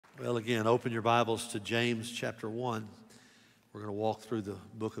Well, again, open your Bibles to James chapter 1. We're going to walk through the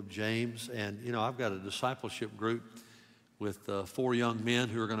book of James. And, you know, I've got a discipleship group with 4 young men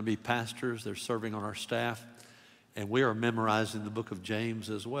who are going to be pastors. They're serving on our staff. And we are memorizing the book of James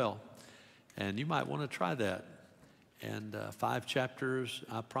as well. And you might want to try that. And 5 chapters,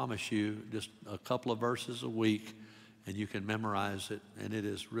 I promise you, just a couple of verses a week, and you can memorize it. And it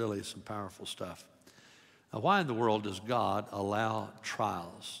is really some powerful stuff. Now, why in the world does God allow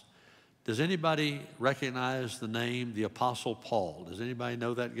trials? Does anybody recognize the name, the Apostle Paul? Does anybody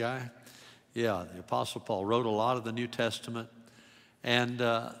know that guy? Yeah, the Apostle Paul wrote a lot of the New Testament. And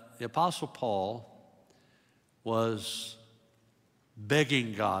the Apostle Paul was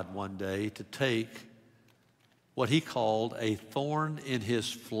begging God one day to take what he called a thorn in his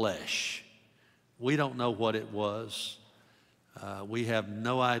flesh. We don't know what it was. We have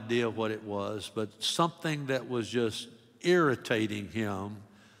no idea what it was, but something that was just irritating him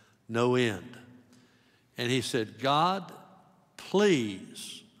no end. And he said, God,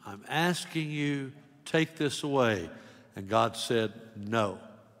 please, I'm asking you, take this away. And God said, no.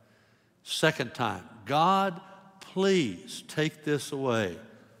 Second time, God, please take this away.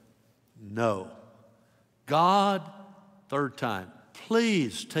 No. God, third time,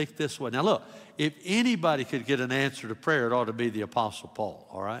 please take this away. Now look, if anybody could get an answer to prayer, it ought to be the Apostle Paul,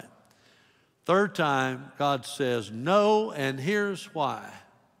 all right? Third time, God says no, and here's why.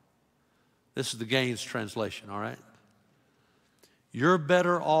 This is the Gaines translation, all right? You're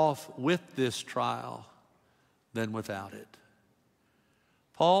better off with this trial than without it.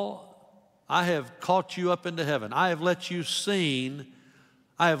 Paul, I have caught you up into heaven. I have let you see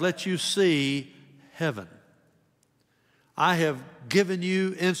heaven. I have given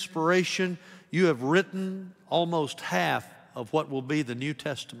you inspiration. You have written almost half of what will be the New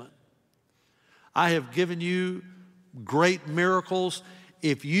Testament. I have given you great miracles.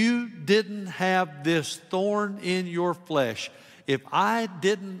 If you didn't have this thorn in your flesh, if I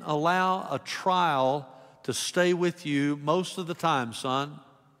didn't allow a trial to stay with you most of the time, son,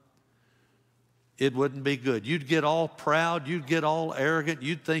 it wouldn't be good. You'd get all proud. You'd get all arrogant.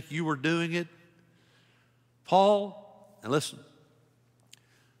 You'd think you were doing it. Paul, and listen,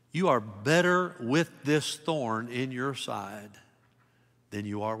 you are better with this thorn in your side than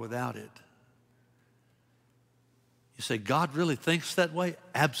you are without it. You say, God really thinks that way?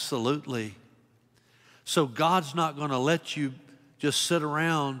 Absolutely. So God's not going to let you just sit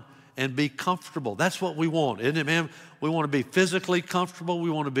around and be comfortable. That's what we want, isn't it, man? We want to be physically comfortable. We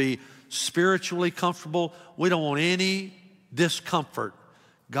want to be spiritually comfortable. We don't want any discomfort.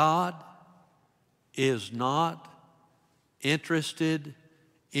 God is not interested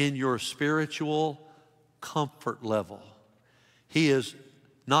in your spiritual comfort level. He is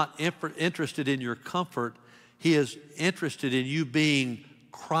not interested in your comfort. He is interested in you being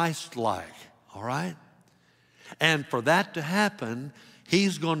Christlike, all right? And for that to happen,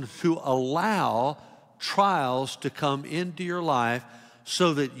 He's going to allow trials to come into your life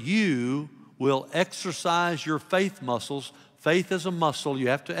so that you will exercise your faith muscles. Faith is a muscle. You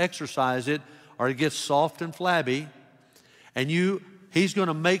have to exercise it or it gets soft and flabby. And He's going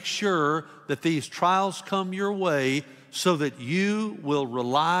to make sure that these trials come your way so that you will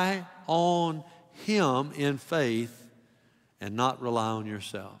rely on Him in faith and not rely on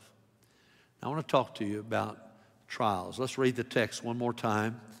yourself. Now, I want to talk to you about trials. Let's read the text one more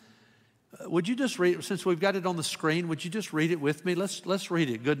time. Would you just read it? Since we've got it on the screen, would you just read it with me? Let's read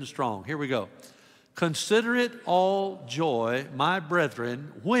it good and strong. Here we go. Consider it all joy, my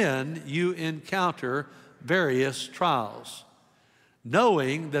brethren, when you encounter various trials,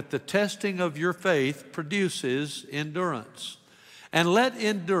 knowing that the testing of your faith produces endurance. And let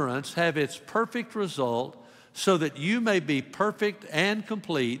endurance have its perfect result so that you may be perfect and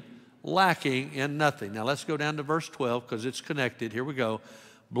complete, lacking in nothing. Now let's go down to verse 12 because it's connected. Here we go.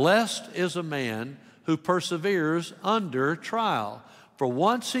 Blessed is a man who perseveres under trial. For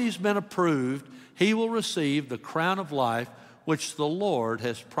once he's been approved, he will receive the crown of life which the Lord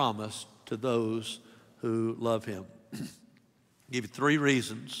has promised to those who love Him. I'll give you 3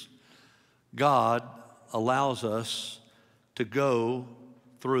 reasons God allows us to go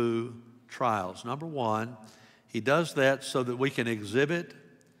through trials. Number 1, He does that so that we can exhibit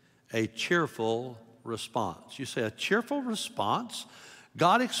a cheerful response. You say, a cheerful response?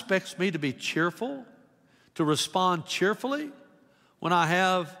 God expects me to be cheerful, to respond cheerfully when I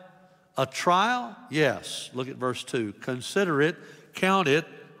have a trial? Yes. Look at verse 2. Consider it, count it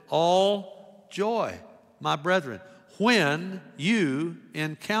all joy, my brethren, when you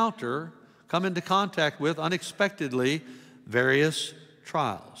come into contact with unexpectedly various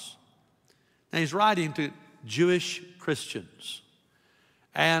trials. Now he's writing to Jewish Christians.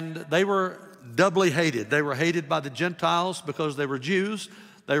 And they were doubly hated. They were hated by the Gentiles because they were Jews.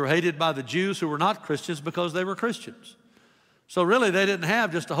 They were hated by the Jews who were not Christians because they were Christians. So really, they didn't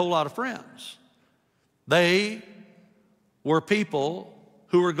have just a whole lot of friends. They were people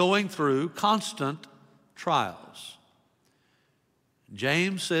who were going through constant trials.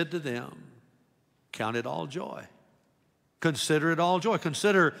 James said to them, count it all joy. Consider it all joy.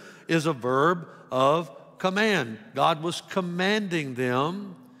 Consider is a verb of command. God was commanding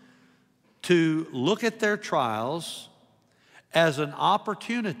them to look at their trials as an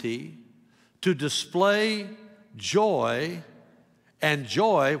opportunity to display joy. And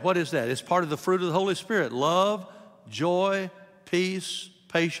joy, what is that? It's part of the fruit of the Holy Spirit. Love, joy, peace,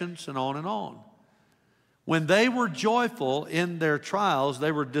 patience, and on and on. When they were joyful in their trials,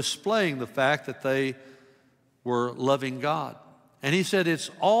 they were displaying the fact that they were loving God. And he said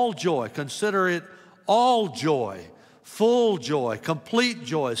it's all joy. Consider it all joy, full joy, complete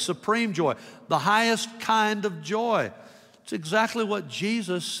joy, supreme joy, the highest kind of joy. It's exactly what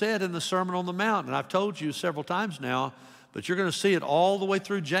Jesus said in the Sermon on the Mount. And I've told you several times now, but you're going to see it all the way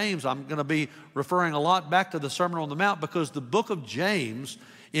through James. I'm going to be referring a lot back to the Sermon on the Mount because the book of James,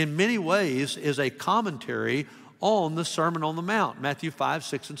 in many ways, is a commentary on the Sermon on the Mount, Matthew 5,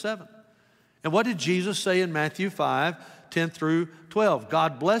 6, and 7. And what did Jesus say in Matthew 5, 10 through 12?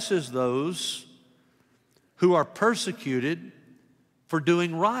 God blesses those who are persecuted for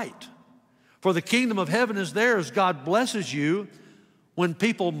doing right. For the kingdom of heaven is theirs. God blesses you when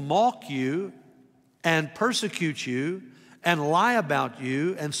people mock you and persecute you and lie about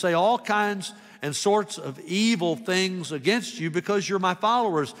you and say all kinds and sorts of evil things against you because you're my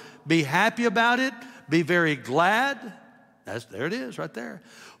followers. Be happy about it. Be very glad. There it is right there.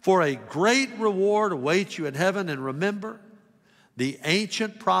 For a great reward awaits you in heaven. And remember, the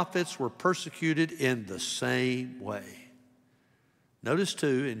ancient prophets were persecuted in the same way. Notice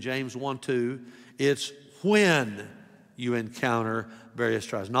too, in James 1:2, it's when you encounter various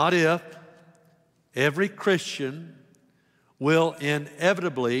trials. Not if. Every Christian will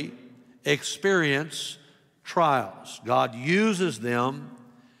inevitably experience trials. God uses them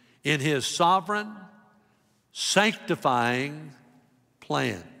in His sovereign, sanctifying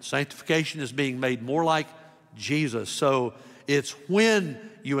plan. Sanctification is being made more like Jesus. So it's when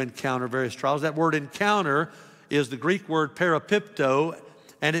you encounter various trials. That word encounter is the Greek word parapipto,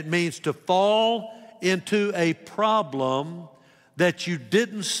 and it means to fall into a problem that you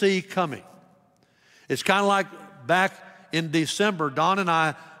didn't see coming. It's kind of like back in December, Don and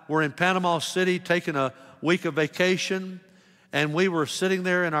I were in Panama City taking a week of vacation, and we were sitting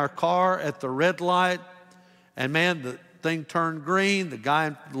there in our car at the red light, and man, the thing turned green.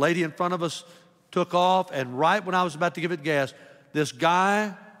 The lady in front of us took off, and right when I was about to give it gas, this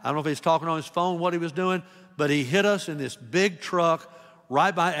guy, I don't know if he's talking on his phone, what he was doing, but he hit us in this big truck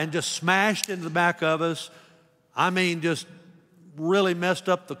right by and just smashed into the back of us. I mean, just really messed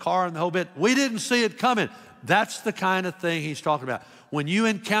up the car and the whole bit. We didn't see it coming. That's the kind of thing he's talking about. When you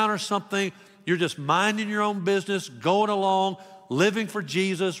encounter something, you're just minding your own business, going along, living for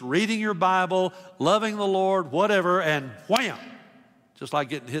Jesus, reading your Bible, loving the Lord, whatever, and wham, just like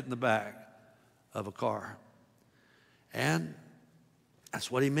getting hit in the back of a car. And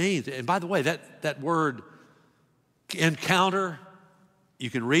that's what he means. And by the way, that word encounter, you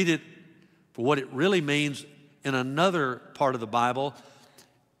can read it for what it really means in another part of the Bible.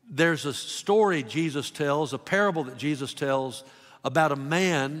 There's a story Jesus tells, a parable that Jesus tells about a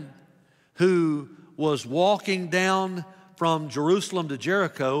man who was walking down from Jerusalem to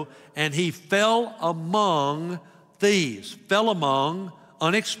Jericho, and he fell among thieves. Fell among,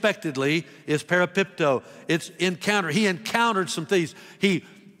 unexpectedly, is parapipto. It's encounter. He encountered some thieves. He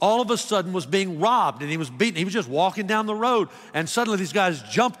all of a sudden was being robbed, and he was beaten. He was just walking down the road, and suddenly these guys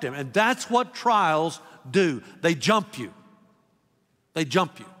jumped him. And that's what trials do. They jump you. They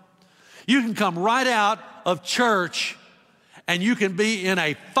jump you. You can come right out of church and you can be in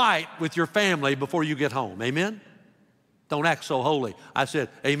a fight with your family before you get home. Amen? Don't act so holy. I said,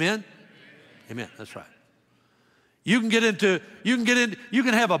 amen? Amen. That's right. You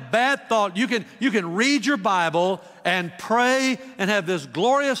can have a bad thought. You can read your Bible and pray and have this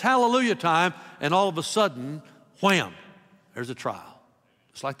glorious hallelujah time, and all of a sudden, wham, there's a trial.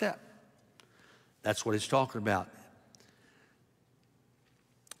 Just like that. That's what he's talking about.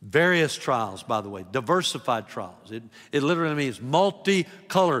 Various trials, by the way, diversified trials. It literally means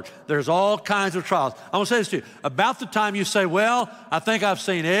multicolored. There's all kinds of trials. I want to say this to you. About the time you say, well, I think I've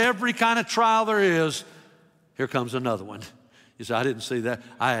seen every kind of trial there is, here comes another one. You say, I didn't see that.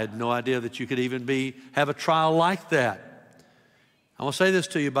 I had no idea that you could even have a trial like that. I want to say this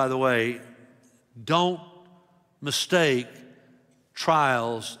to you, by the way. Don't mistake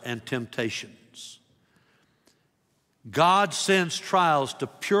trials and temptations. God sends trials to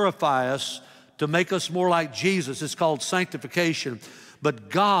purify us, to make us more like Jesus. It's called sanctification. But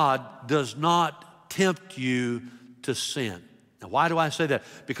God does not tempt you to sin. Now, why do I say that?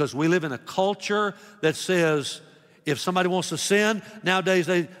 Because we live in a culture that says if somebody wants to sin, nowadays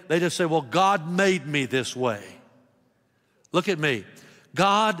they just say, well, God made me this way. Look at me.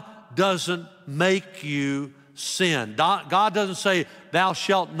 God doesn't make you sin. God doesn't say, thou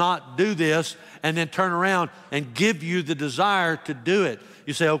shalt not do this, and then turn around and give you the desire to do it.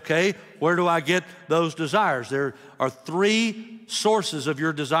 You say, okay, where do I get those desires? There are three sources of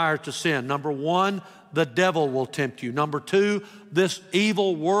your desire to sin. Number one, the devil will tempt you. Number two, this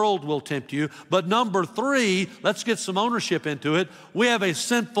evil world will tempt you. But number three, let's get some ownership into it. We have a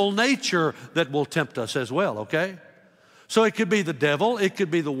sinful nature that will tempt us as well, okay? So it could be the devil, it could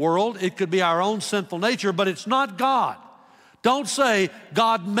be the world, it could be our own sinful nature, but it's not God. Don't say,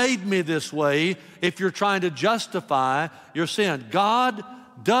 God made me this way if you're trying to justify your sin. God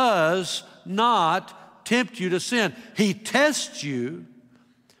does not tempt you to sin. He tests you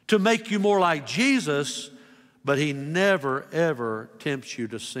to make you more like Jesus, but He never, ever tempts you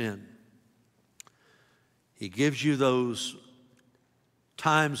to sin. He gives you those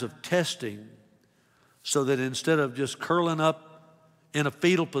times of testing so that instead of just curling up in a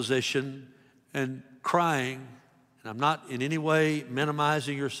fetal position and crying, and I'm not in any way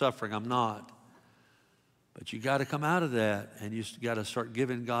minimizing your suffering, I'm not. But you got to come out of that, and you got to start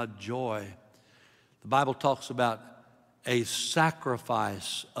giving God joy. The Bible talks about a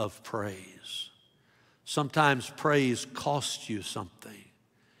sacrifice of praise. Sometimes praise costs you something.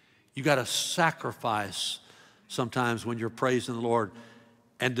 You got to sacrifice sometimes when you're praising the Lord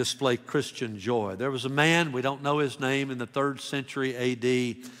and display Christian joy. There was a man, we don't know his name, in the 3rd century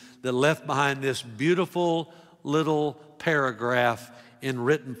AD that left behind this beautiful little paragraph in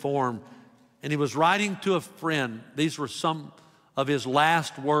written form. And he was writing to a friend. These were some of his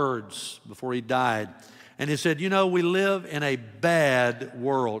last words before he died. And he said, you know, we live in a bad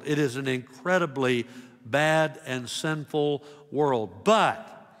world. It is an incredibly bad and sinful world. But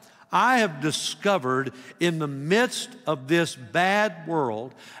I have discovered in the midst of this bad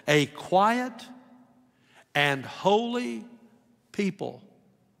world a quiet and holy people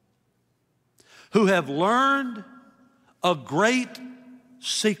who have learned a great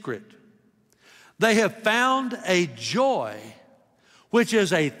secret. They have found a joy which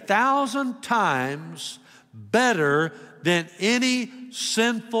is 1,000 times better than any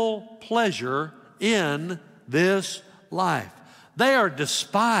sinful pleasure in this life. They are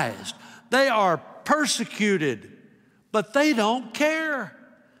despised. They are persecuted, but they don't care.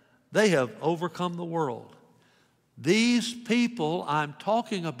 They have overcome the world. These people I'm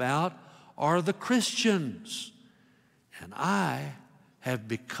talking about are the Christians, and I have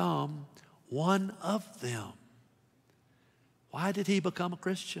become one of them. Why did he become a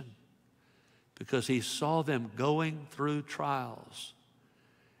Christian? Because he saw them going through trials,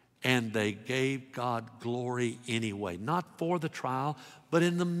 and they gave God glory anyway. Not for the trial, but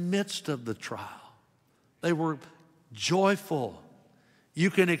in the midst of the trial. They were joyful.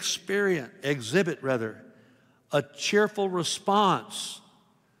 You can exhibit a cheerful response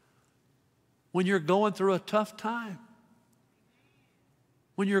when you're going through a tough time.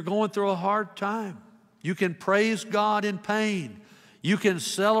 When you're going through a hard time. You can praise God in pain. You can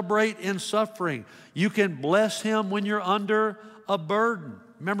celebrate in suffering. You can bless Him when you're under a burden.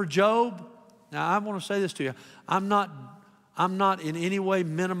 Remember Job? Now, I want to say this to you. I'm not in any way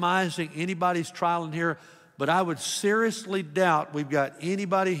minimizing anybody's trial in here, but I would seriously doubt we've got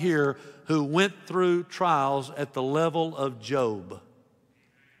anybody here who went through trials at the level of Job.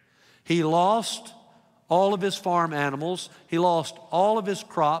 He lost all of his farm animals. He lost all of his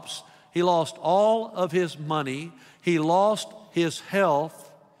crops. He lost all of his money. He lost his health.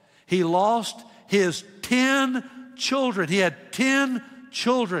 He lost his 10 children. He had 10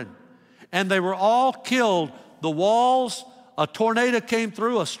 children, and they were all killed. The walls, a tornado came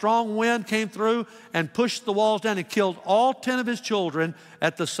through, a strong wind came through and pushed the walls down and killed all 10 of his children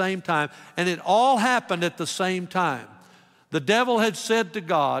at the same time. And it all happened at the same time. The devil had said to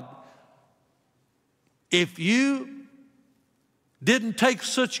God, if you didn't take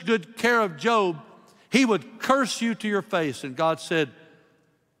such good care of Job, he would curse you to your face. And God said,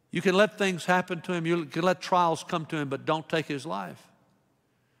 you can let things happen to him, you can let trials come to him, but don't take his life.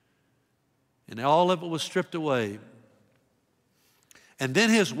 And all of it was stripped away. And then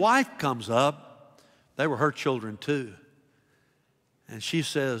his wife comes up. They were her children too. And she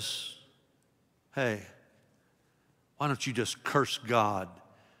says, hey, why don't you just curse God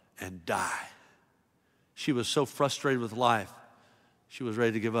and die? She was so frustrated with life. She was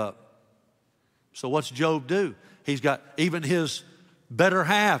ready to give up. So what's Job do? He's got, even his better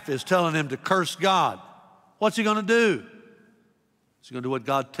half is telling him to curse God. What's he going to do? Is he going to do what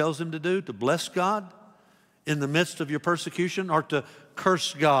God tells him to do, to bless God in the midst of your persecution, or to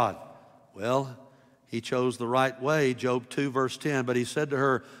curse God? Well, he chose the right way. Job 2, verse 10, but he said to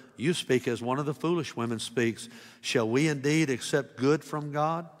her, you speak as one of the foolish women speaks. Shall we indeed accept good from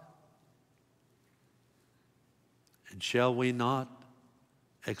God? And shall we not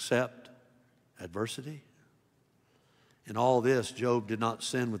accept adversity? In all this, Job did not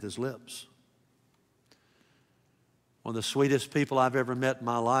sin with his lips. One of the sweetest people I've ever met in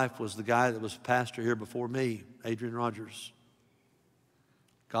my life was the guy that was pastor here before me, Adrian Rogers.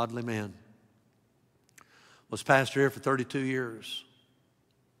 Godly man. Was pastor here for 32 years.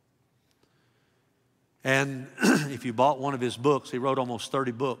 And if you bought one of his books, he wrote almost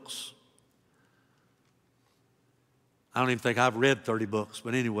 30 books. I don't even think I've read 30 books,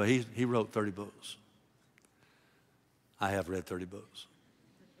 but anyway, he wrote 30 books. I have read 30 books.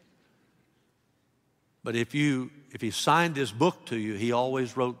 But if he signed his book to you, he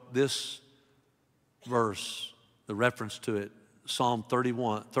always wrote this verse, the reference to it, Psalm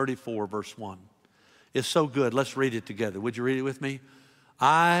 34, verse 1. It's so good. Let's read it together. Would you read it with me?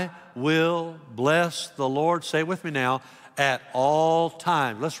 I will bless the Lord. Say it with me now. At all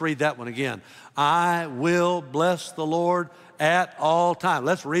times. Let's read that one again. I will bless the Lord at all times.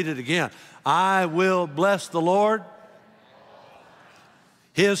 Let's read it again. I will bless the Lord.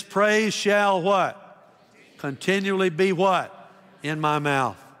 His praise shall what? Continually be what? In my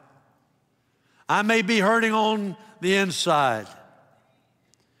mouth. I may be hurting on the inside,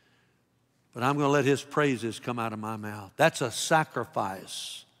 but I'm going to let his praises come out of my mouth. That's a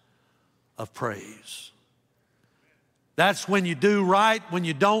sacrifice of praise. That's when you do right, when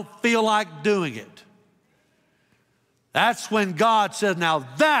you don't feel like doing it. That's when God says, now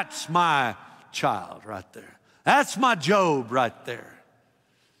that's my child right there. That's my Job right there.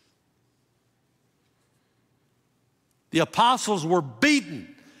 The apostles were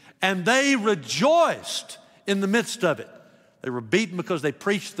beaten, and they rejoiced in the midst of it. They were beaten because they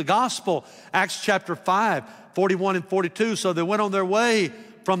preached the gospel. Acts chapter 5, 41 and 42. So they went on their way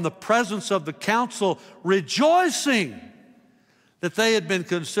from the presence of the council, rejoicing that they had been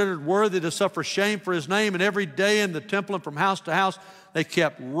considered worthy to suffer shame for his name. And every day in the temple and from house to house, they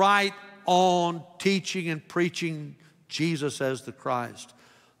kept right on teaching and preaching Jesus as the Christ.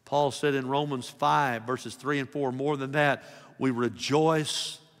 Paul said in Romans 5, verses 3 and 4, more than that, we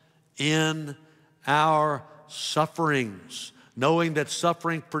rejoice in our sufferings, knowing that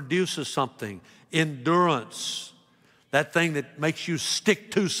suffering produces something, endurance, that thing that makes you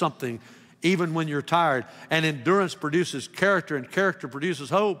stick to something even when you're tired. And endurance produces character, and character produces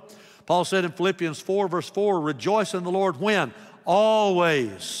hope. Paul said in Philippians 4, verse 4, rejoice in the Lord when?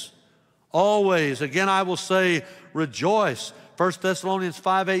 Always. Always. Again, I will say rejoice. 1 Thessalonians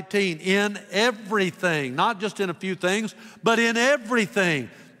 5:18, in everything, not just in a few things, but in everything.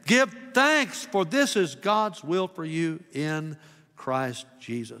 Give thanks, for this is God's will for you in Christ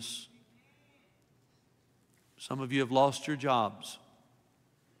Jesus. Some of you have lost your jobs.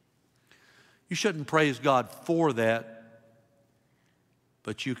 You shouldn't praise God for that,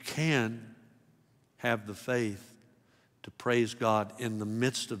 but you can have the faith to praise God in the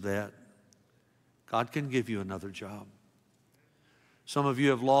midst of that. God can give you another job. Some of you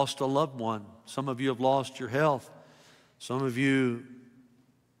have lost a loved one. Some of you have lost your health. Some of you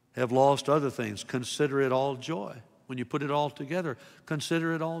have lost other things. Consider it all joy. When you put it all together,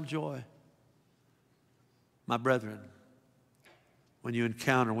 consider it all joy. My brethren, when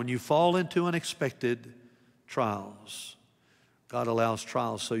you fall into unexpected trials, God allows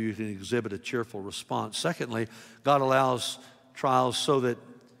trials so you can exhibit a cheerful response. Secondly, God allows trials so that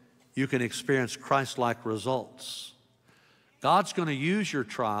you can experience Christ-like results. God's going to use your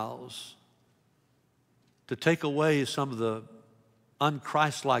trials to take away some of the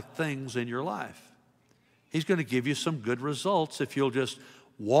un-Christ-like things in your life. He's going to give you some good results if you'll just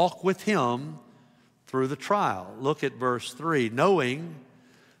walk with him through the trial. Look at verse 3. Knowing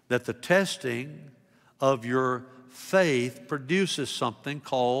that the testing of your faith produces something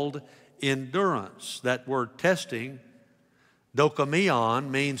called endurance. That word testing, dokamion,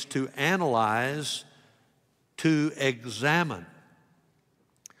 means to analyze, to examine.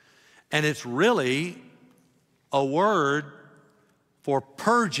 And it's really a word for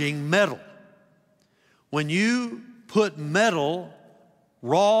purging metal. When you put metal,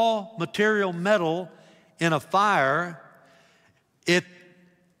 raw material metal, in a fire, it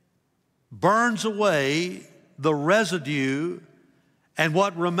burns away the residue, and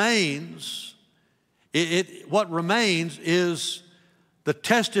what remains is the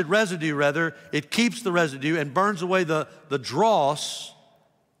tested residue rather, it keeps the residue and burns away the dross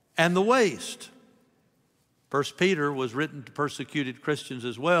and the waste. 1 Peter was written to persecuted Christians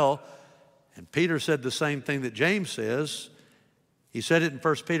as well, and Peter said the same thing that James says. He said it in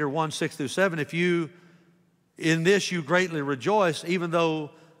 1 Peter 1, 6 through 7, if you, in this you greatly rejoice, even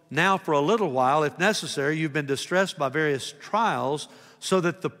though now for a little while, if necessary, you've been distressed by various trials, so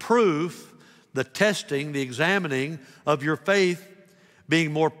that the proof, the testing, the examining of your faith,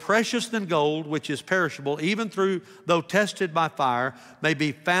 being more precious than gold, which is perishable, even though tested by fire, may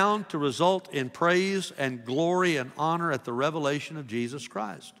be found to result in praise and glory and honor at the revelation of Jesus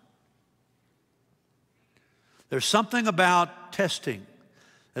Christ. There's something about testing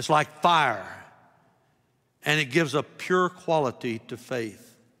that's like fire, and it gives a pure quality to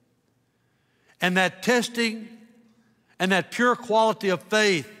faith. And that testing and that pure quality of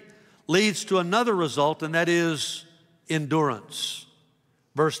faith leads to another result, and that is endurance.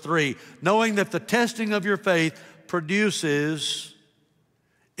 Verse 3, knowing that the testing of your faith produces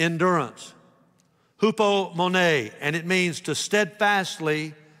endurance. Hupomone, and it means to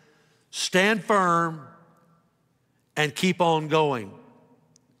steadfastly stand firm and keep on going.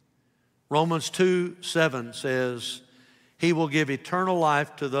 Romans 2:7 says, He will give eternal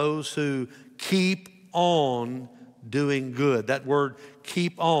life to those who keep on doing good. That word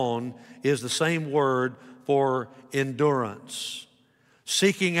keep on is the same word for endurance.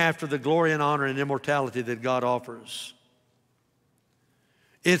 Seeking after the glory and honor and immortality that God offers.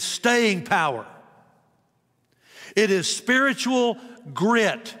 It's staying power. It is spiritual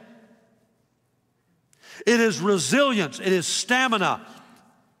grit. It is resilience. It is stamina.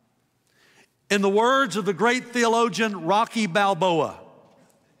 In the words of the great theologian Rocky Balboa,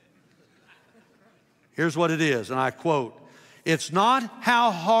 here's what it is, and I quote, it's not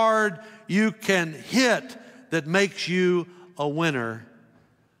how hard you can hit that makes you a winner,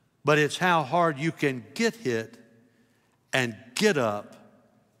 but it's how hard you can get hit and get up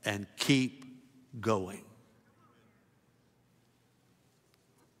and keep going.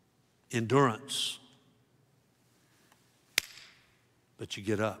 Endurance. But you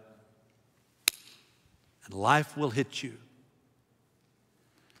get up. And life will hit you.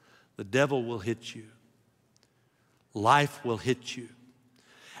 The devil will hit you. Life will hit you.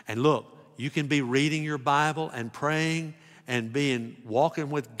 And look, you can be reading your Bible and praying and walking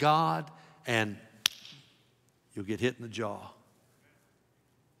with God, and you'll get hit in the jaw.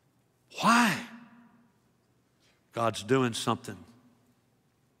 Why? God's doing something.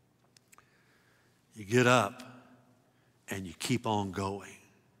 You get up and you keep on going.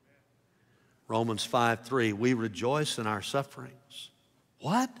 Romans 5:3, we rejoice in our sufferings.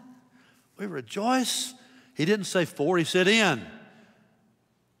 What? We rejoice? He didn't say for, he said in.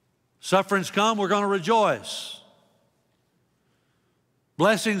 Sufferings come, we're going to rejoice.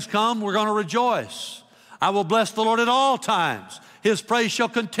 Blessings come, we're going to rejoice. I will bless the Lord at all times. His praise shall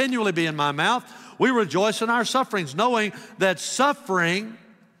continually be in my mouth. We rejoice in our sufferings, knowing that suffering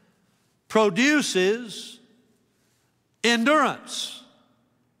produces endurance.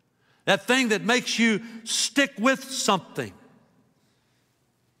 That thing that makes you stick with something.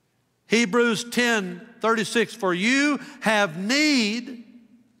 Hebrews 10:36, for you have need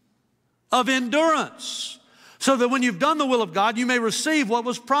of endurance, so that when you've done the will of God, you may receive what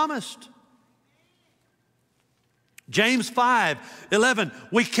was promised. James 5:11,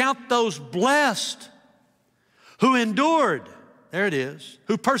 we count those blessed who endured. There it is.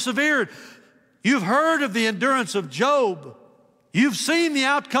 Who persevered. You've heard of the endurance of Job. You've seen the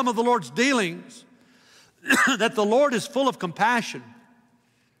outcome of the Lord's dealings, that the Lord is full of compassion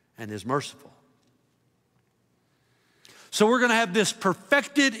and is merciful. So we're going to have this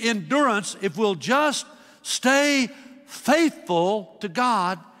perfected endurance if we'll just stay faithful to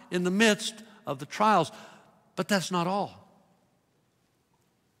God in the midst of the trials. But that's not all.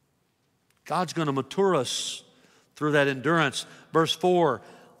 God's going to mature us through that endurance. Verse 4,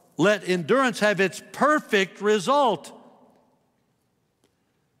 let endurance have its perfect result.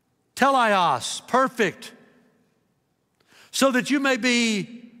 Teleios, perfect. So that you may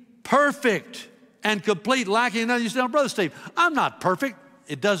be perfect and complete, lacking nothing. You say, oh, Brother Steve, I'm not perfect.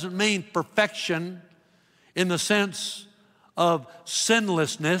 It doesn't mean perfection in the sense of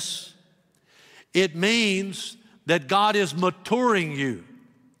sinlessness. It means that God is maturing you.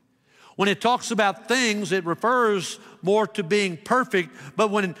 When it talks about things, it refers more to being perfect,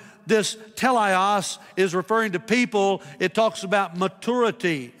 but when this teleios is referring to people, it talks about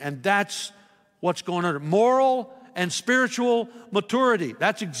maturity, and that's what's going on. Moral and spiritual maturity.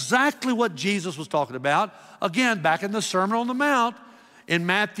 That's exactly what Jesus was talking about, again, back in the Sermon on the Mount in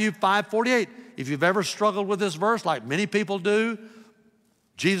Matthew 5:48. If you've ever struggled with this verse, like many people do,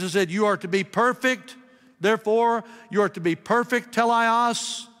 Jesus said, you are to be perfect. Therefore, you are to be perfect,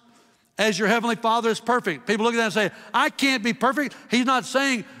 teleos, as your heavenly Father is perfect. People look at that and say, I can't be perfect. He's not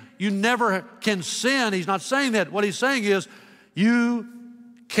saying you never can sin. He's not saying that. What he's saying is you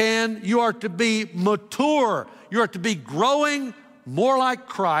are to be mature. You are to be growing more like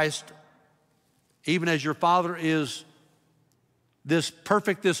Christ, even as your Father is this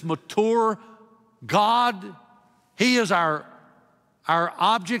perfect, this mature God. He is our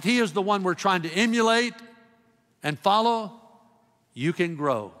object. He is the one we're trying to emulate and follow. You can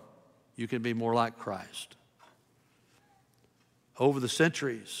grow. You can be more like Christ. Over the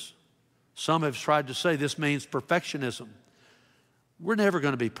centuries, some have tried to say this means perfectionism. We're never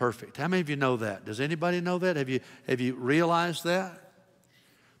going to be perfect. How many of you know that? Does anybody know that? Have you realized that?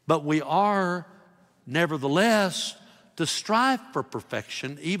 But we are, nevertheless, to strive for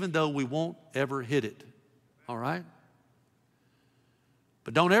perfection, even though we won't ever hit it. All right?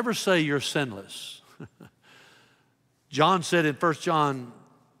 But don't ever say you're sinless. John said in 1 John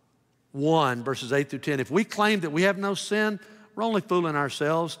 1, verses 8 through 10, if we claim that we have no sin, we're only fooling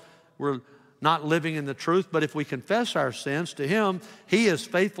ourselves. We're not living in the truth. But if we confess our sins to Him, He is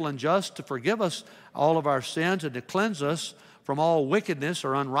faithful and just to forgive us all of our sins and to cleanse us from all wickedness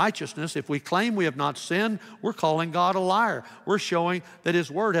or unrighteousness. If we claim we have not sinned, we're calling God a liar. We're showing that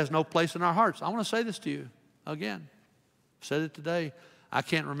His word has no place in our hearts. I want to say this to you again. I said it today. I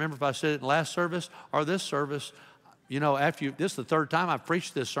can't remember if I said it in last service or this service. You know, this is the third time I've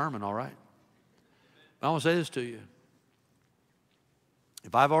preached this sermon, all right? I want to say this to you.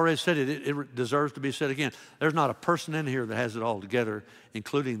 If I've already said it, it deserves to be said again. There's not a person in here that has it all together,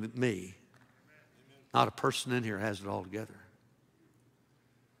 including me. Not a person in here has it all together.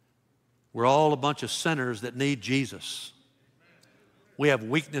 We're all a bunch of sinners that need Jesus. We have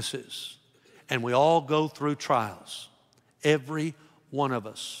weaknesses, and we all go through trials. Every one of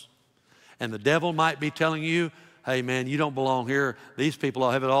us. And the devil might be telling you, hey man, you don't belong here. These people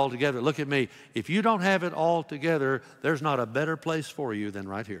all have it all together. Look at me. If you don't have it all together, there's not a better place for you than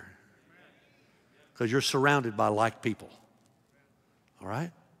right here. Because you're surrounded by like people. All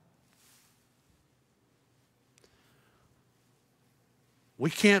right? We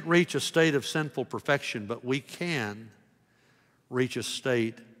can't reach a state of sinful perfection, but we can reach a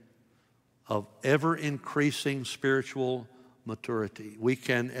state of ever-increasing spiritual maturity. We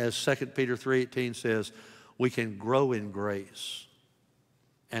can, as 2 Peter 3:18 says, we can grow in grace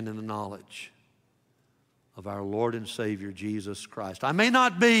and in the knowledge of our Lord and Savior, Jesus Christ. I may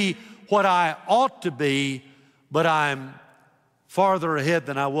not be what I ought to be, but I'm farther ahead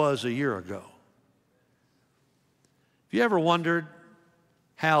than I was a year ago. Have you ever wondered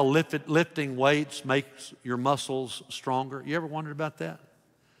how lifting weights makes your muscles stronger? You ever wondered about that?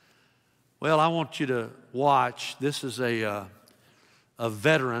 Well, I want you to watch. This is a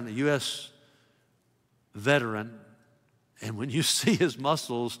veteran, a U.S. veteran, and when you see his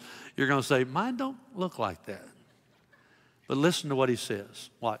muscles, you're going to say, mine don't look like that. But listen to what he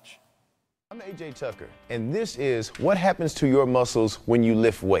says. Watch. I'm A.J. Tucker, and this is what happens to your muscles when you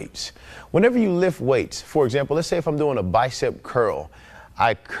lift weights. Whenever you lift weights, for example, let's say if I'm doing a bicep curl,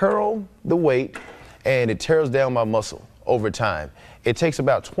 I curl the weight and it tears down my muscle over time. It takes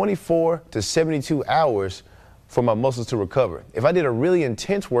about 24 to 72 hours for my muscles to recover. If I did a really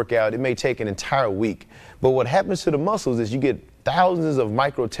intense workout, it may take an entire week. But what happens to the muscles is you get thousands of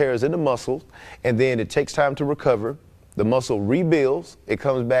micro tears in the muscle, and then it takes time to recover. The muscle rebuilds, it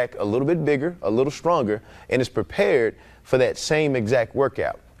comes back a little bit bigger, a little stronger, and it's prepared for that same exact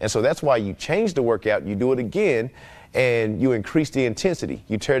workout. And so that's why you change the workout, you do it again, and you increase the intensity.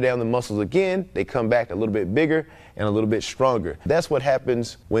 You tear down the muscles again, they come back a little bit bigger and a little bit stronger. That's what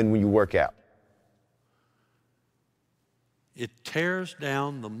happens when you work out. It tears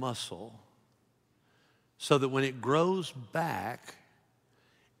down the muscle so that when it grows back,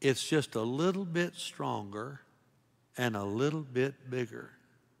 it's just a little bit stronger and a little bit bigger.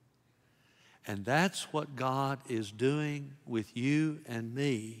 And that's what God is doing with you and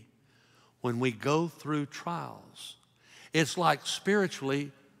me when we go through trials. It's like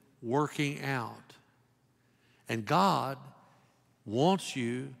spiritually working out. And God wants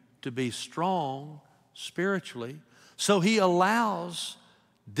you to be strong spiritually, so He allows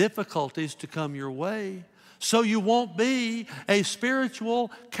difficulties to come your way so you won't be a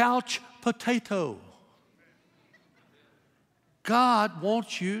spiritual couch potato. God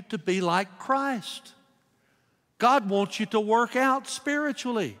wants you to be like Christ. God wants you to work out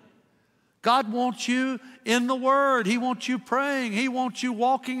spiritually. God wants you in the Word. He wants you praying. He wants you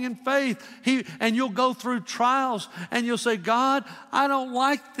walking in faith. And you'll go through trials and you'll say, God, I don't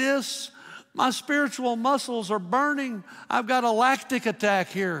like this, My spiritual muscles are burning. I've got a lactic attack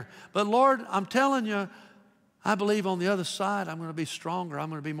here. But Lord, I'm telling you, I believe on the other side I'm going to be stronger. I'm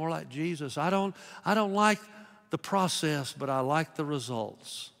going to be more like Jesus. I don't like the process, but I like the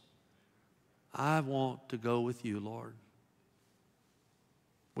results. I want to go with you, Lord.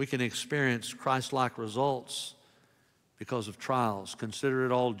 We can experience Christ-like results because of trials. Consider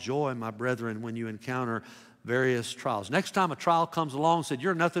it all joy, my brethren, when you encounter various trials. Next time a trial comes along and said,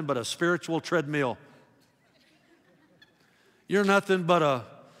 you're nothing but a spiritual treadmill. You're nothing but a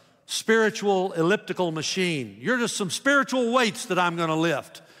spiritual elliptical machine. You're just some spiritual weights that I'm going to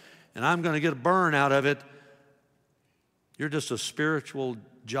lift, and I'm going to get a burn out of it. You're just a spiritual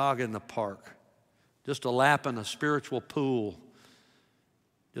jog in the park, just a lap in a spiritual pool,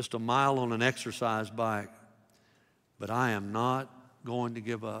 just a mile on an exercise bike. But I am not going to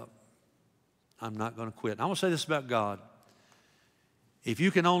give up. I'm not going to quit. And I want to say this about God. If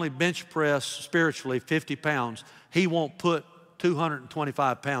you can only bench press spiritually 50 pounds, He won't put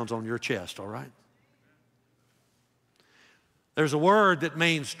 225 pounds on your chest, all right? There's a word that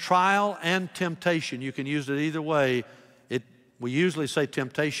means trial and temptation. You can use it either way. We usually say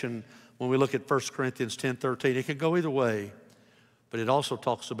temptation when we look at 1 Corinthians 10:13. It can go either way, but it also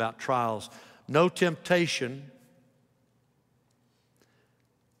talks about trials. No temptation,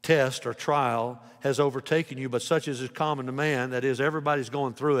 test, or trial has overtaken you, but such as is common to man. That is, everybody's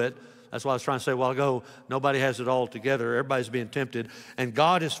going through it. That's why I was trying to say a while ago, nobody has it all together. Everybody's being tempted. And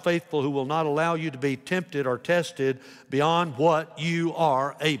God is faithful, who will not allow you to be tempted or tested beyond what you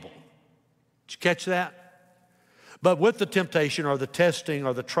are able. Did you catch that? But with the temptation or the testing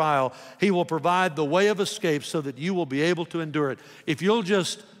or the trial, He will provide the way of escape so that you will be able to endure it. If you'll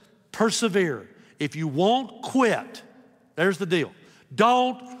just persevere, if you won't quit, there's the deal.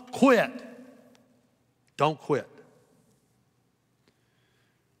 Don't quit. Don't quit.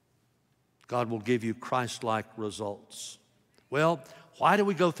 God will give you Christ-like results. Well, why do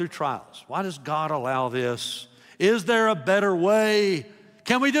we go through trials? Why does God allow this? Is there a better way?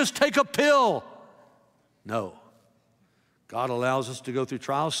 Can we just take a pill? No. God allows us to go through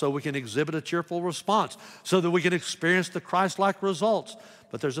trials so we can exhibit a cheerful response, so that we can experience the Christ-like results.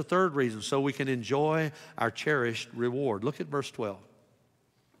 But there's a third reason, so we can enjoy our cherished reward. Look at verse 12.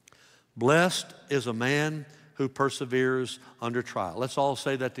 Blessed is a man who perseveres under trial. Let's all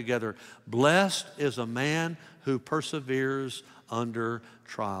say that together. Blessed is a man who perseveres under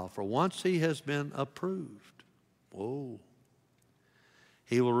trial. For once he has been approved,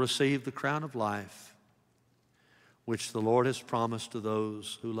 he will receive the crown of life, which the Lord has promised to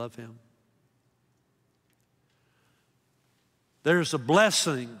those who love Him. There's a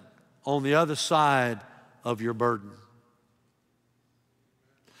blessing on the other side of your burden.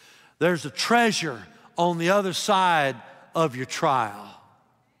 There's a treasure on the other side of your trial.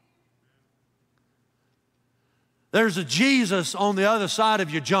 There's a Jesus on the other side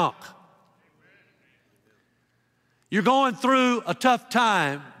of your junk. You're going through a tough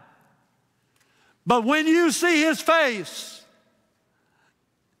time, but when you see His face,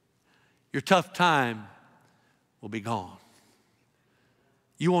 your tough time will be gone.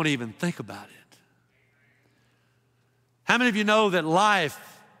 You won't even think about it. How many of you know that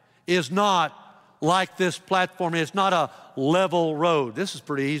life is not like this platform? It's not a level road. This is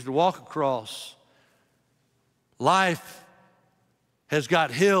pretty easy to walk across. Life has got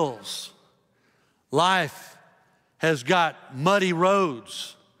hills. Life has got muddy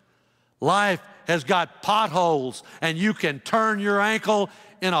roads. Life has got potholes, and you can turn your ankle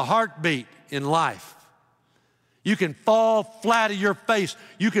in a heartbeat in life. You can fall flat of your face.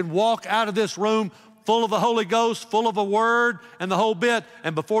 You can walk out of this room full of the Holy Ghost, full of a word and the whole bit,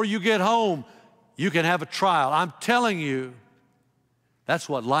 and before you get home, you can have a trial. I'm telling you, that's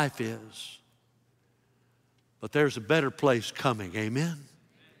what life is. But there's a better place coming, amen?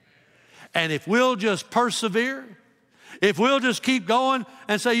 And if we'll just persevere, if we'll just keep going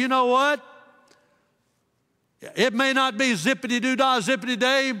and say, you know what? It may not be zippity-doo-dah,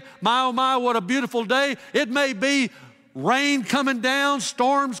 zippity-day, my oh my, what a beautiful day. It may be rain coming down,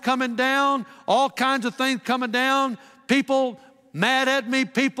 storms coming down, all kinds of things coming down, people mad at me,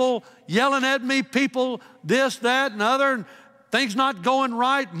 people yelling at me, people this, that, and other, and things not going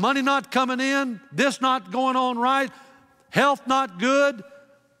right, money not coming in, this not going on right, health not good,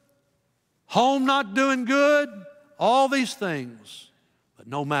 home not doing good, all these things. But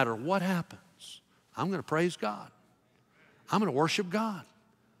no matter what happens, I'm going to praise God. I'm going to worship God.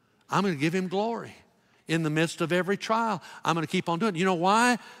 I'm going to give Him glory in the midst of every trial. I'm going to keep on doing it. You know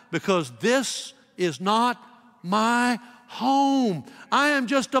why? Because this is not my home. I am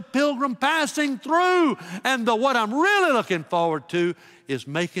just a pilgrim passing through. And what I'm really looking forward to is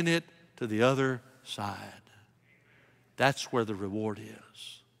making it to the other side. That's where the reward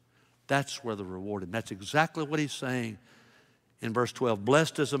is. That's where the reward is. And that's exactly what he's saying in verse 12.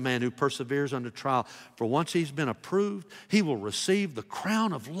 Blessed is a man who perseveres under trial, for once he's been approved, he will receive the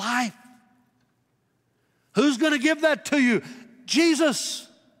crown of life. Who's going to give that to you? Jesus.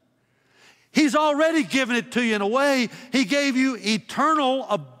 He's already given it to you in a way. He gave you eternal,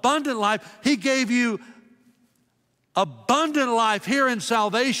 abundant life. He gave you abundant life here in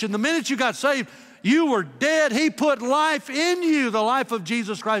salvation. The minute you got saved, you were dead. He put life in you, the life of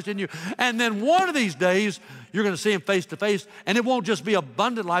Jesus Christ in you. And then one of these days, you're going to see him face to face, and it won't just be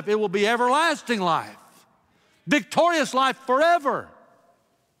abundant life, it will be everlasting life, victorious life forever.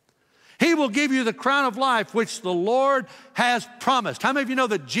 He will give you the crown of life which the Lord has promised. How many of you know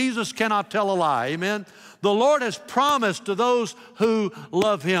that Jesus cannot tell a lie? Amen? The Lord has promised to those who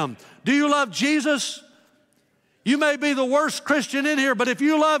love him. Do you love Jesus? You may be the worst Christian in here, but if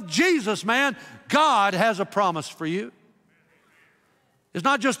you love Jesus, man, God has a promise for you. It's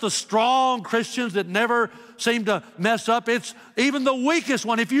not just the strong Christians that never seem to mess up. It's even the weakest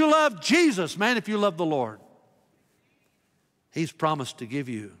one. If you love Jesus, man, if you love the Lord, he's promised to give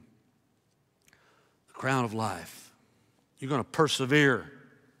you the crown of life. You're going to persevere.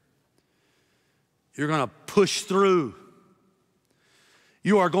 You're going to push through.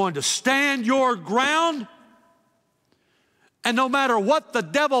 You are going to stand your ground. And no matter what the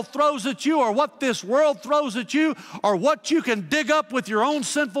devil throws at you or what this world throws at you or what you can dig up with your own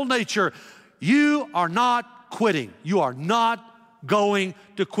sinful nature, you are not quitting. You are not going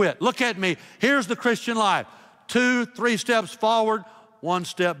to quit. Look at me. Here's the Christian life. 2, 3 steps forward, 1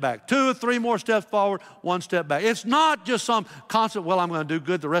 step back. 2 or 3 more steps forward, 1 step back. It's not just some constant, well, I'm going to do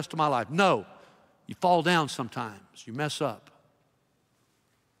good the rest of my life. No. You fall down sometimes. You mess up.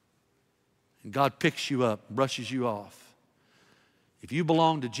 And God picks you up, brushes you off. If you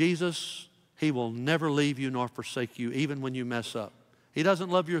belong to Jesus, he will never leave you nor forsake you, even when you mess up. He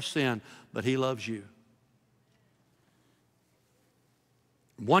doesn't love your sin, but he loves you.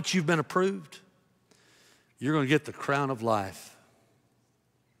 Once you've been approved, you're going to get the crown of life.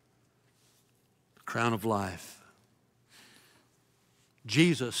 The crown of life.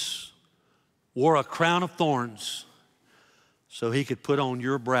 Jesus wore a crown of thorns so he could put on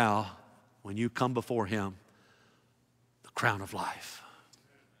your brow when you come before him crown of life.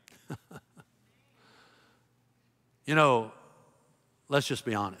 You know, let's just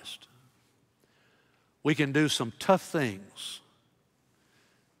be honest. We can do some tough things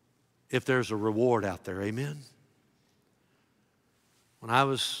if there's a reward out there, amen? When I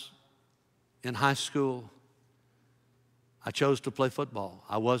was in high school, I chose to play football.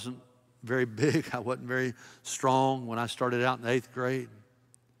 I wasn't very big. I wasn't very strong when I started out in the 8th grade.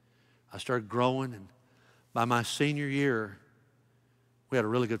 I started growing, and by my senior year, we had a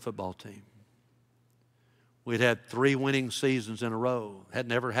really good football team. We'd had 3 winning seasons in a row. It had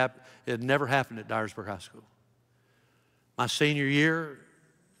never happened at Dyersburg High School. My senior year,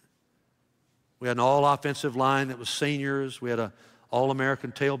 we had an all-offensive line that was seniors. We had an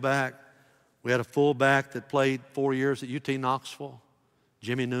all-American tailback. We had a fullback that played 4 years at UT Knoxville,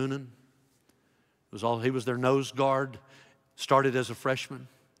 Jimmy Noonan. He was their nose guard, started as a freshman.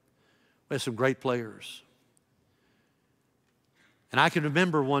 We had some great players. And I can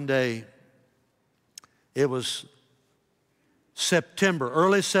remember one day, it was September,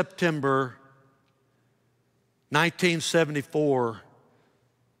 early September 1974,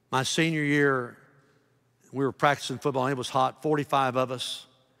 my senior year. We were practicing football, and it was hot, 45 of us.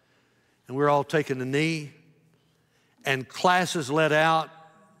 And we were all taking a knee, and classes let out.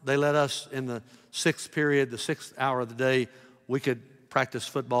 They let us in the 6th period, the 6th hour of the day, we could practice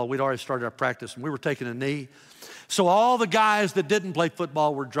football. We'd already started our practice, and we were taking a knee. So all the guys that didn't play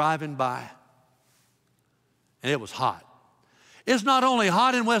football were driving by, and it was hot. It's not only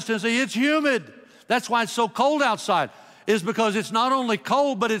hot in West Tennessee, it's humid. That's why it's so cold outside, is because it's not only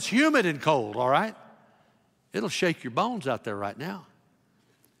cold, but it's humid and cold, all right? It'll shake your bones out there right now.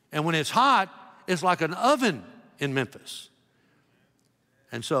 And when it's hot, it's like an oven in Memphis.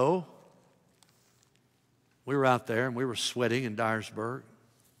 And so we were out there, and we were sweating in Dyersburg,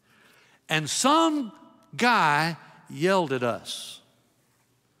 and some guy yelled at us.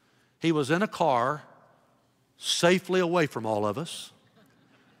 He was in a car safely away from all of us,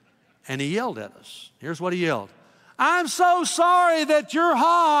 and he yelled at us. Here's what he yelled. I'm so sorry that you're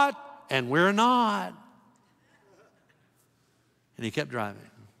hot and we're not. And he kept driving.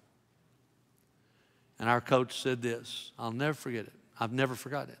 And our coach said this, I'll never forget it. I've never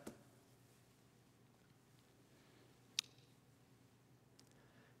forgotten it.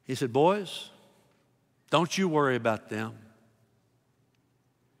 He said, boys, don't you worry about them.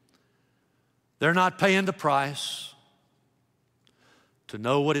 They're not paying the price to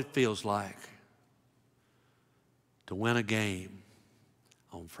know what it feels like to win a game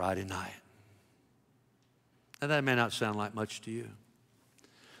on Friday night. Now, that may not sound like much to you.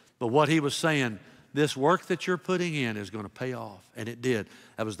 But what he was saying, this work that you're putting in is going to pay off. And it did.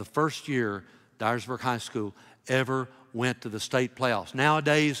 That was the first year Dyersburg High School ever went to the state playoffs.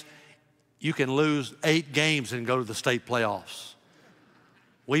 Nowadays, you can lose 8 games and go to the state playoffs.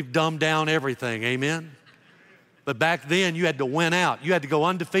 We've dumbed down everything, amen? But back then, you had to win out. You had to go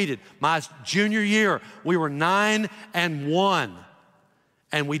undefeated. My junior year, we were 9-1,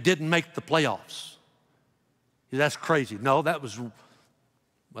 and we didn't make the playoffs. That's crazy. No, that was,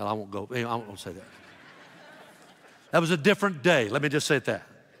 well, I won't go, I won't say that. That was a different day. Let me just say that.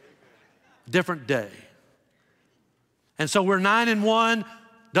 Different day. And so we're 9-1.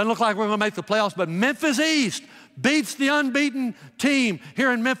 Doesn't look like we're going to make the playoffs, but Memphis East beats the unbeaten team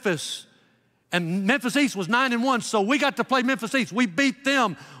here in Memphis. And Memphis East was 9-1, so we got to play Memphis East. We beat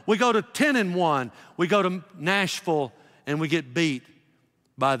them. We go to 10-1. We go to Nashville, and we get beat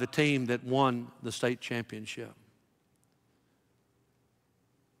by the team that won the state championship.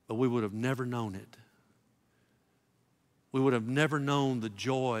 But we would have never known it. We would have never known the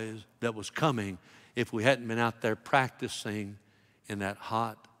joy that was coming if we hadn't been out there practicing in that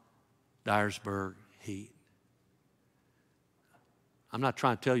hot Dyersburg heat. I'm not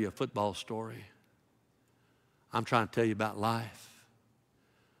trying to tell you a football story. I'm trying to tell you about life.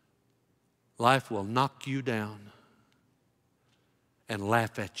 Life will knock you down and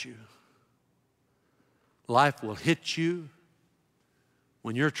laugh at you. Life will hit you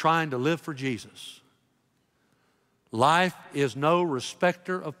when you're trying to live for Jesus. Life is no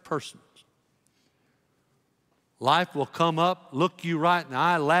respecter of persons. Life will come up, look you right in the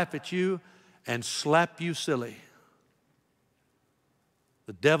eye, laugh at you, and slap you silly.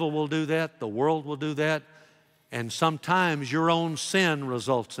 The devil will do that. The world will do that. And sometimes your own sin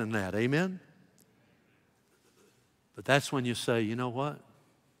results in that. Amen? But that's when you say, you know what?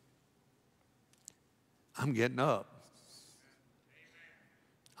 I'm getting up.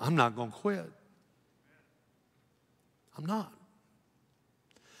 I'm not going to quit. I'm not.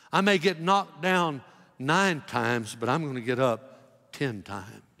 I may get knocked down 9 times, but I'm going to get up 10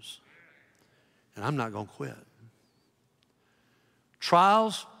 times. And I'm not going to quit.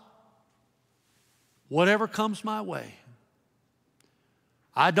 Trials, whatever comes my way.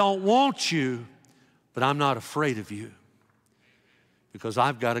 I don't want you, but I'm not afraid of you. Because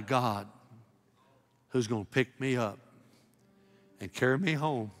I've got a God who's going to pick me up and carry me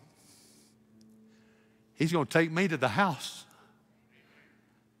home. He's going to take me to the house.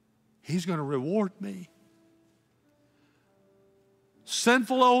 He's going to reward me.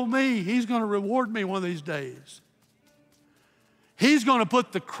 Sinful old me, he's going to reward me one of these days. He's going to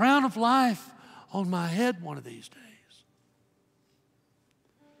put the crown of life on my head one of these days.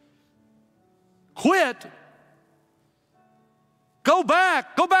 Quit. Go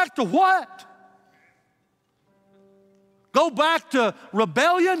back. Go back to what? Go back to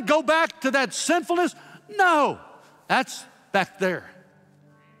rebellion? Go back to that sinfulness? No, that's back there.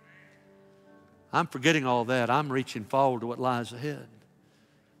 I'm forgetting all that. I'm reaching forward to what lies ahead.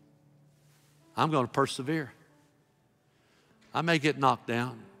 I'm going to persevere. I may get knocked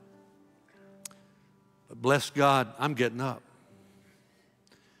down, but bless God, I'm getting up.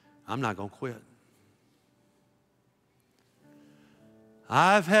 I'm not going to quit.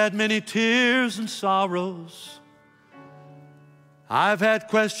 I've had many tears and sorrows. I've had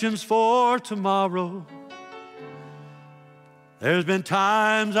questions for tomorrow. There's been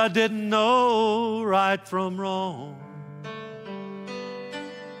times I didn't know right from wrong.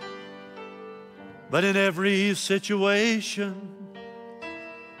 But in every situation,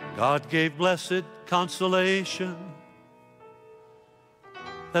 God gave blessed consolation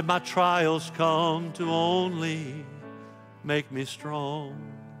that my trials come to only make me strong.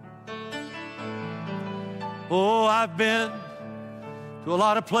 Oh, I've been to a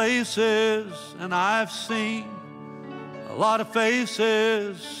lot of places and I've seen a lot of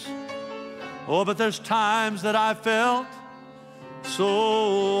faces. Oh, but there's times that I felt so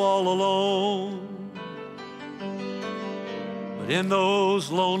all alone. But in those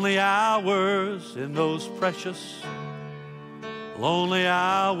lonely hours, in those precious lonely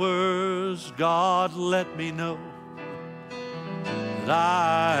hours, God let me know that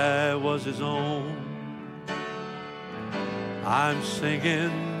I was His own. I'm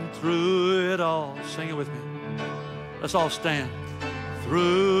singing through it all. Sing it with me. Let's all stand.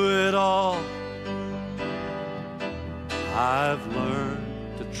 Through it all, I've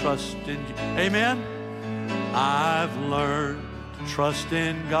learned to trust in you. Amen? I've learned to trust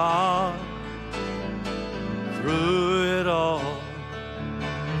in God. through it all,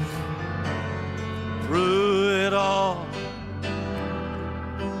 through it all,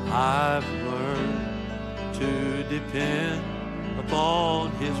 I've learned to depend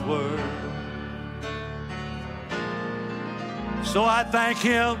upon His word. So I thank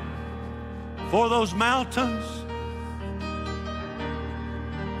Him for those mountains.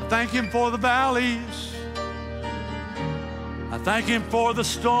 I thank Him for the valleys. I thank Him for the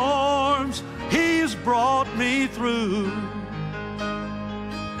storms He's brought me through.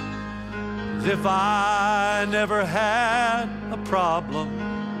 As if I never had a problem,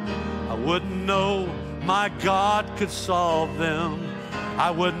 I wouldn't know my God could solve them.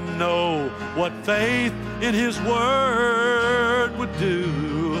 I wouldn't know what faith in His word would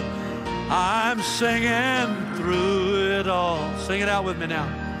do. I'm singing through it all. Sing it out with me now.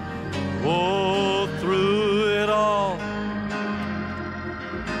 Oh, through it all,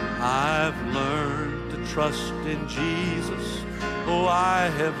 I've learned to trust in Jesus. Oh, I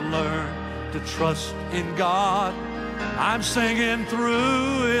have learned to trust in God. I'm singing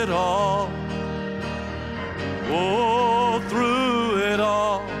through it all. Oh, through it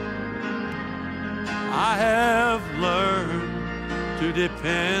all, I have learned to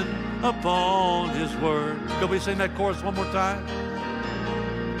depend upon His word. Could we sing that chorus one more time?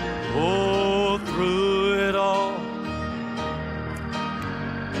 Oh, through it all,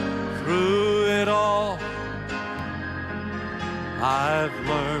 through it all, I've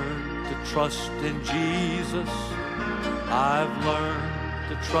learned to trust in Jesus. I've learned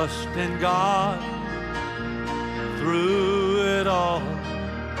to trust in God. Through it all,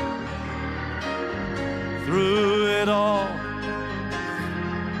 through it all,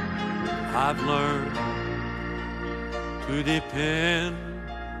 I've learned to depend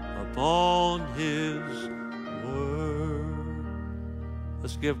upon His word.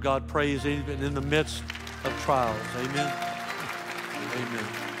 Let's give God praise even in the midst of trials. Amen. Amen.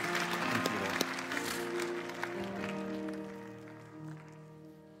 Thank you, Lord.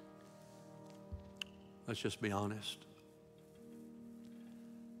 Let's just be honest.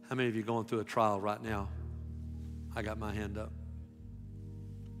 How many of you going through a trial right now? I got my hand up.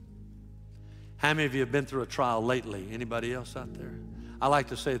 How many of you have been through a trial lately? Anybody else out there? I like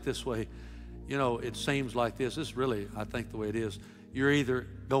to say it this way. You know, it seems like this. This is really, I think, the way it is. You're either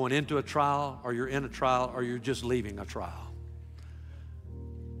going into a trial, or you're in a trial, or you're just leaving a trial.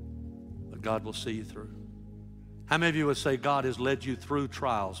 But God will see you through. How many of you would say God has led you through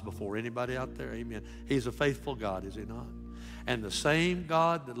trials before? Anybody out there? Amen. He's a faithful God, is He not? And the same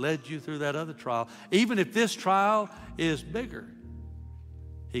God that led you through that other trial, even if this trial is bigger,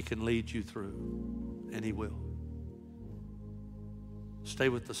 He can lead you through, and He will. Stay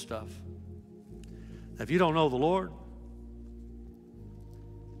with the stuff. Now, if you don't know the Lord,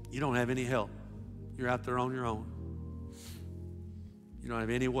 you don't have any help. You're out there on your own. You don't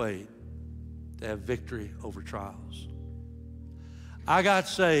have any way to have victory over trials. I got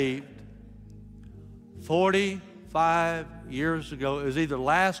saved 45 years ago. It was either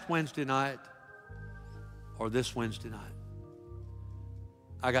last Wednesday night or this Wednesday night.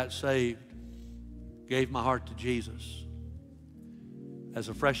 I got saved, gave my heart to Jesus as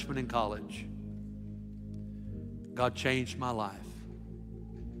a freshman in college. God changed my life.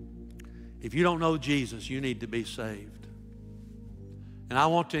 If you don't know Jesus, you need to be saved. And I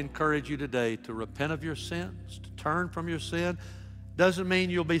want to encourage you today to repent of your sins, to turn from your sin. Doesn't mean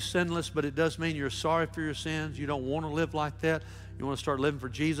you'll be sinless, but it does mean you're sorry for your sins. You don't want to live like that. You want to start living for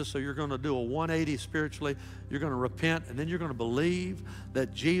Jesus, so you're going to do a 180 spiritually. You're going to repent, and then you're going to believe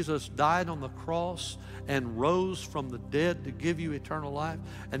that Jesus died on the cross and rose from the dead to give you eternal life.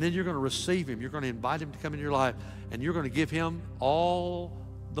 And then you're going to receive Him. You're going to invite Him to come into your life, and you're going to give Him all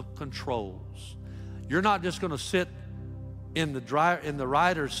the controls. You're not just going to sit in the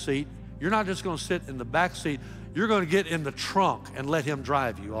rider's seat. You're not just going to sit in the back seat. You're going to get in the trunk and let Him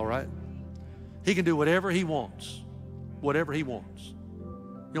drive you, all right? He can do whatever He wants, whatever He wants.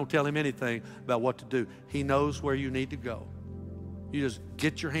 You don't tell Him anything about what to do. He knows where you need to go. You just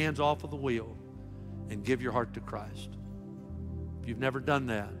get your hands off of the wheel and give your heart to Christ. If you've never done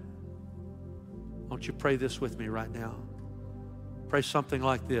that, won't you pray this with me right now? Pray something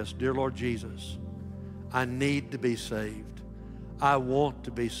like this. Dear Lord Jesus, I need to be saved. I want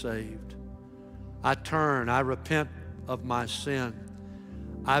to be saved. I turn, I repent of my sin.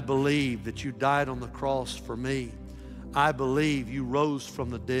 I believe that you died on the cross for me. I believe you rose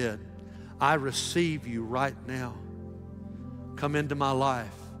from the dead. I receive you right now. Come into my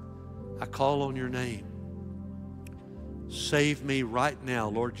life. I call on your name. Save me right now,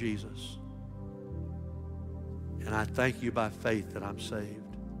 Lord Jesus. And I thank you by faith that I'm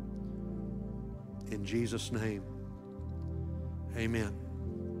saved. In Jesus' name, amen.